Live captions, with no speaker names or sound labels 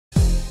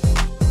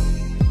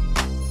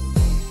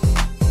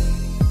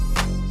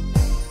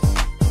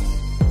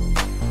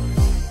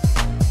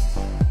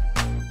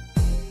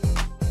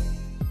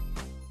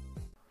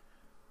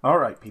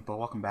Alright people,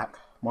 welcome back.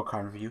 More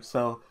card review.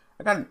 So,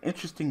 I got an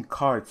interesting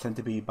card sent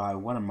to me by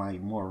one of my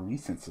more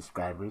recent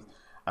subscribers.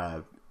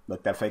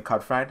 Looked at Fake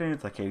Card Friday,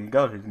 it's like, here you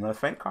go, here's another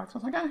fake card. So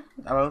I was like,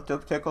 I'll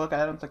take a look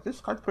at it. It's like, this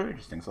card's pretty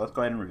interesting, so let's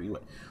go ahead and review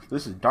it. So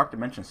this is Dark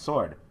Dimension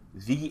Sword,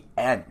 The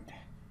End.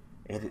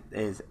 It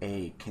is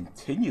a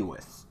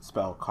continuous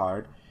spell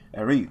card.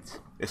 It reads,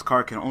 this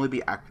card can only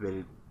be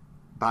activated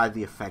by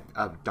the effect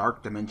of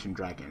Dark Dimension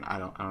Dragon. I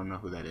don't know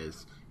who that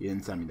is. You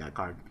didn't send me that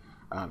card.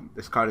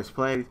 This card is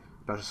played.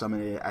 Special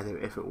summon it as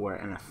if it were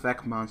an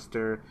effect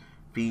monster,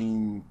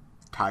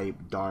 Fiend-Type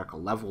Dark,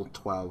 level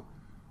 12,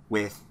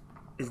 with,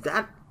 is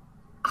that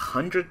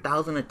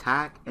 100,000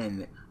 attack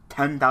and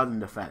 10,000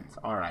 defense?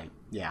 Alright,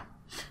 yeah.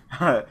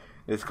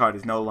 This card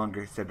is no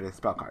longer considered a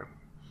spell card.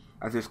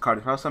 As this card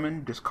is spell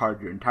summoned,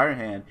 discard your entire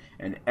hand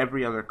and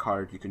every other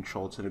card you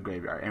control to the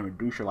graveyard and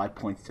reduce your life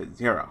points to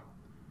 0.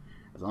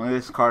 As long as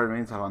this card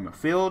remains on the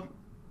field,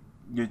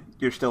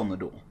 you're still in the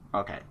duel.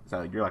 Okay,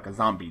 so you're like a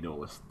zombie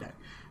duelist then.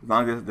 As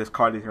long as this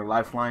card is your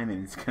lifeline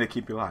and it's going to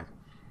keep you alive.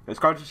 If this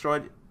card is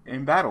destroyed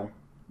in battle,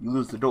 you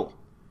lose the duel.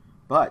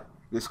 But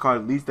this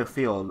card leaves the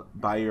field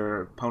by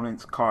your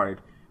opponent's card,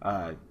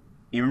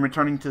 even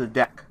returning to the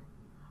deck,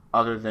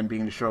 other than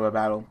being destroyed by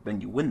battle,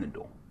 then you win the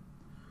duel.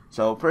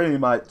 So pretty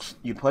much,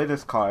 you play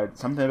this card,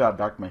 something about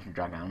Dark Dimension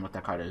Dragon, I don't know what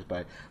that card is,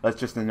 but let's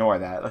just ignore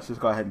that. Let's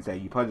just go ahead and say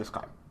you play this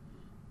card.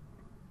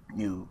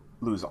 You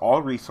lose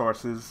all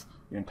resources,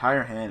 your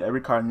entire hand, every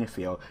card in your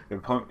field,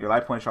 your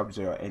life points drop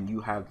 0, and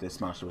you have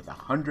this monster with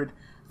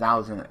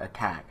 100,000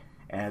 attack.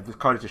 And if this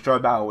card is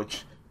destroyed battle,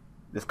 which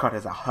this card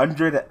has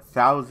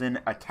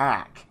 100,000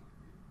 attack,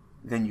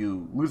 then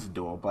you lose the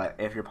duel. But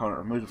if your opponent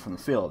removes it from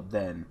the field,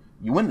 then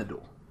you win the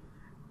duel.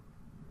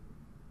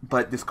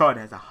 But this card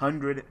has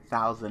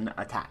 100,000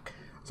 attack.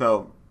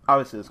 So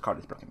obviously this card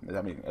is broken.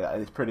 I mean,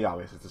 it's pretty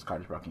obvious that this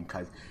card is broken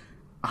because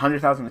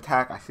 100,000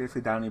 attack, I seriously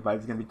doubt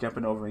anybody's going to be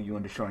jumping over you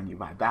and destroying you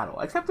by battle.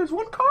 Except there's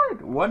one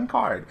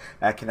card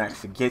that can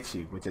actually get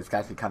you, which is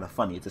actually kind of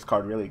funny. If this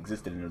card really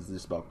existed and it was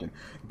this broken,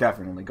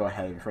 definitely go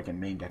ahead and freaking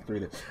main deck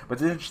through this. But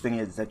the interesting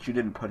is that you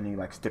didn't put any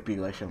like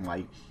stipulation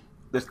like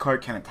this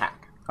card can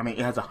attack. I mean,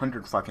 it has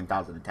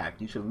 100,000 attack.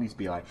 You should at least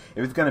be like,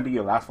 if it's going to be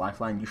your last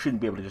lifeline, you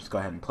shouldn't be able to just go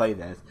ahead and play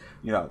this.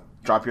 You know,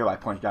 drop your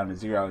life points down to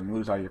 0 and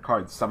lose all your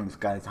cards. Summon this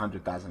guy's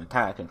 100,000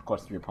 attack, and of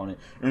course your opponent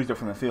removes it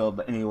from the field,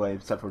 but anyway,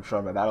 except for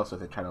destroyed by battle, so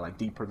they try to like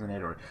deprison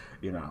it or,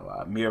 you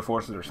know, mirror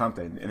forces or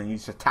something, and then you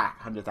just attack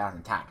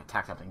 100,000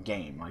 attack something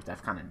game. Like,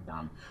 that's kind of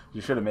dumb.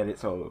 You should have made it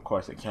so, of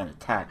course, it can't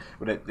attack,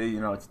 but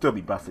it'd still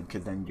be busted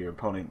because then your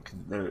opponent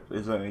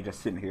is only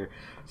just sitting here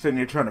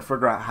trying to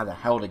figure out how the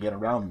hell to get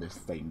around this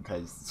thing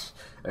because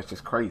it's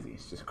just crazy.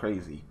 It's just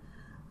crazy.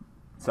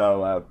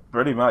 So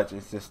pretty much,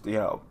 it's just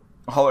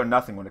all or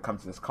nothing when it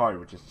comes to this card,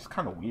 which is just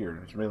kind of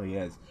weird. It really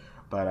is.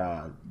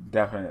 But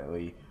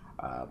definitely,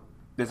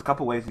 there's a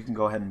couple ways you can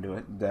go ahead and do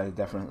it. There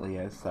definitely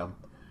is. So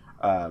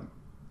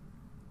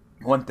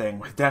one thing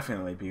would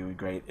definitely be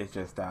great is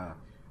just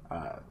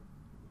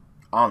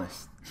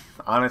honest.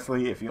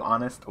 Honestly, if you're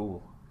honest,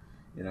 ooh,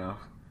 you know.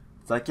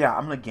 It's like, yeah,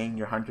 I'm gonna gain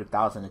your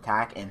 100,000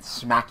 attack and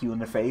smack you in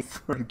the face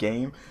for a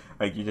game.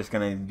 Like, you're just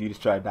gonna do this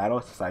try battle.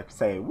 It's just like,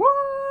 say, what?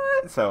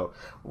 So,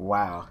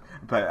 wow.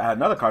 But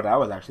another card I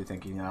was actually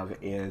thinking of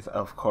is,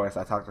 of course,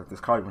 I talked about this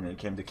card when it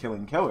came to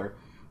Killing Killer,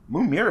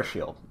 Moon Mirror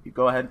Shield. You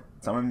go ahead,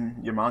 summon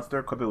your monster,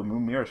 equip it with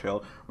Moon Mirror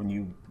Shield. When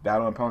you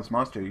battle an opponent's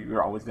monster,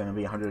 you're always going to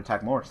be 100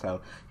 attack more.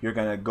 So, you're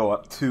going to go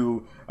up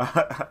to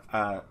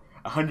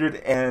 100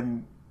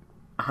 and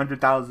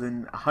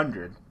 100,000,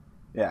 100.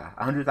 Yeah,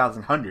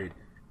 100,000, 100.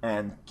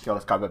 And kill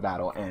this card by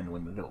battle and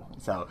win the duel.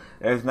 So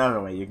there's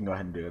another way you can go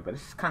ahead and do it, but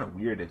it's just kind of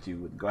weird that you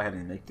would go ahead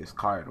and make this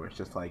card where it's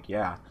just like,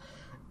 yeah,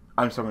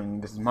 I'm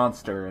summoning this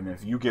monster, and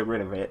if you get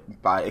rid of it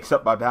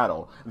except by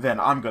battle, then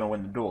I'm gonna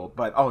win the duel.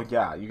 But oh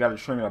yeah, you gotta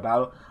destroy me by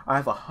battle. I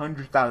have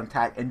 100,000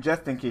 attack, and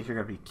just in case you're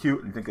gonna be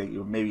cute and think that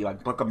you maybe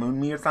like book a moon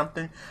me or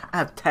something, I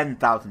have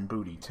 10,000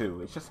 booty too.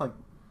 It's just like,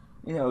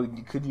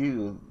 could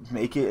you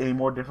make it any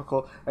more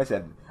difficult? Like I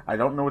said, I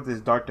don't know what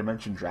this Dark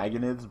Dimension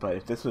Dragon is, but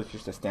if this was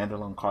just a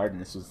standalone card and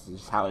this was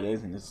just how it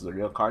is and this is a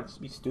real card, this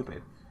would be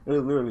stupid. It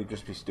would literally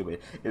just be stupid.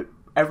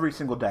 Every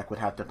single deck would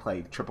have to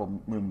play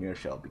triple Moon Mirror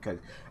Shield because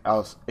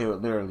else it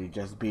would literally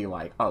just be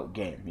like, oh,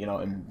 game,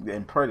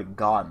 and pray to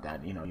God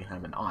that, you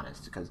have an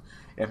honest, because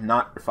if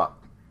not, you're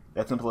fucked.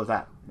 As simple as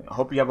that. I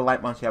hope you have a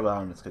light monster, you have an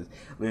honest, because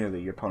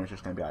literally your opponent's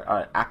just going to be like,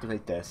 alright,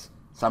 activate this,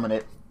 summon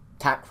it,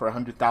 attack for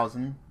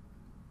 100,000,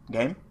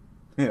 game.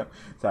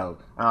 So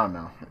I don't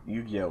know.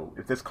 Yu-Gi-Oh!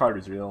 If this card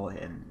was real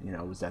and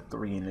it was at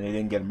 3 and they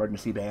didn't get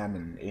emergency ban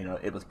and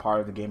it was part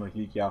of the game of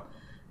Yu-Gi-Oh!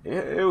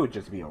 It would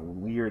just be a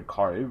weird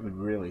card. It would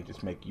really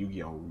just make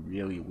Yu-Gi-Oh! A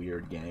really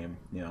weird game.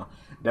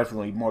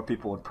 Definitely more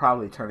people would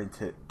probably turn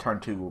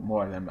to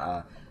more of them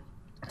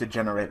to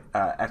generate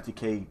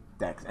FTK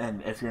decks.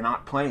 And if you're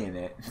not playing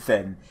it,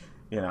 then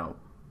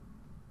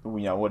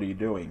what are you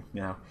doing?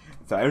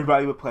 So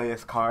everybody would play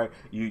this card.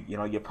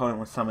 Your opponent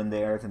would summon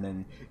theirs, and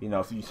then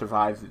if you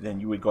survive, then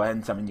you would go ahead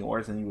and summon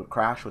yours, and you would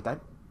crash. Would that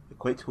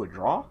equate to a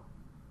draw?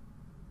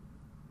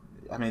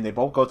 I mean, they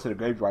both go to the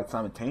graveyard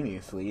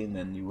simultaneously, and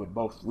then you would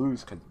both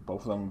lose because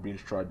both of them would be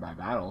destroyed by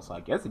battle. So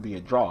I guess it'd be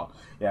a draw.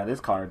 Yeah, this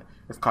card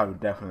would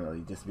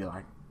definitely just be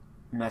like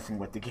messing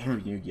with the game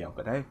of Yu-Gi-Oh!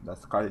 But hey,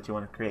 that's the card that you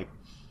want to create.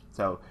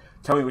 So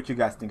tell me what you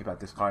guys think about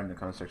this card in the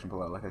comment section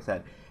below. Like I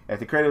said, if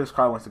the creator of this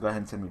card wants to go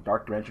ahead and send me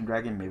Dark Dimension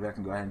Dragon, maybe I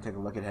can go ahead and take a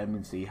look at him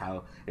and see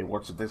how it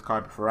works with this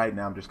card. But for right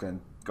now, I'm just going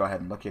to go ahead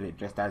and look at it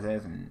just as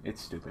is, and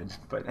it's stupid.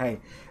 But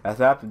hey, that's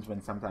what happens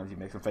when sometimes you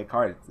make some fake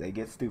cards. They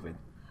get stupid.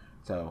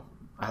 So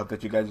I hope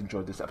that you guys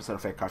enjoyed this episode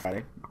of Fake Card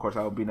Friday. Of course,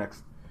 I will be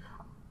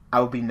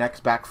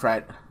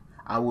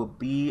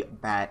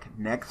back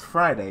next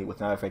Friday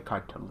with another fake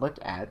card to look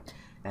at,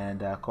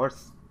 and of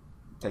course,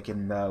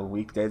 taking the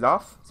weekdays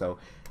off. So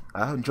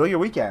enjoy your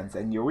weekends,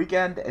 and your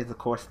weekend is of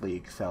course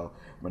League. So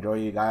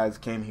majority of you guys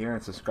came here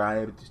and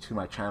subscribed to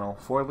my channel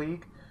for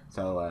League.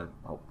 So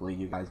hopefully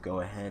you guys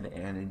go ahead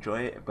and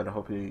enjoy it, but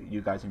hopefully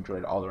you guys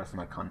enjoyed all the rest of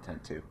my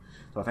content too.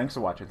 So thanks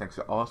for watching, thanks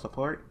for all the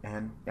support,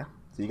 and yeah,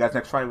 see you guys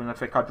next Friday with another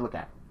fake card to look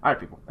at. Alright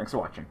people, thanks for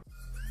watching.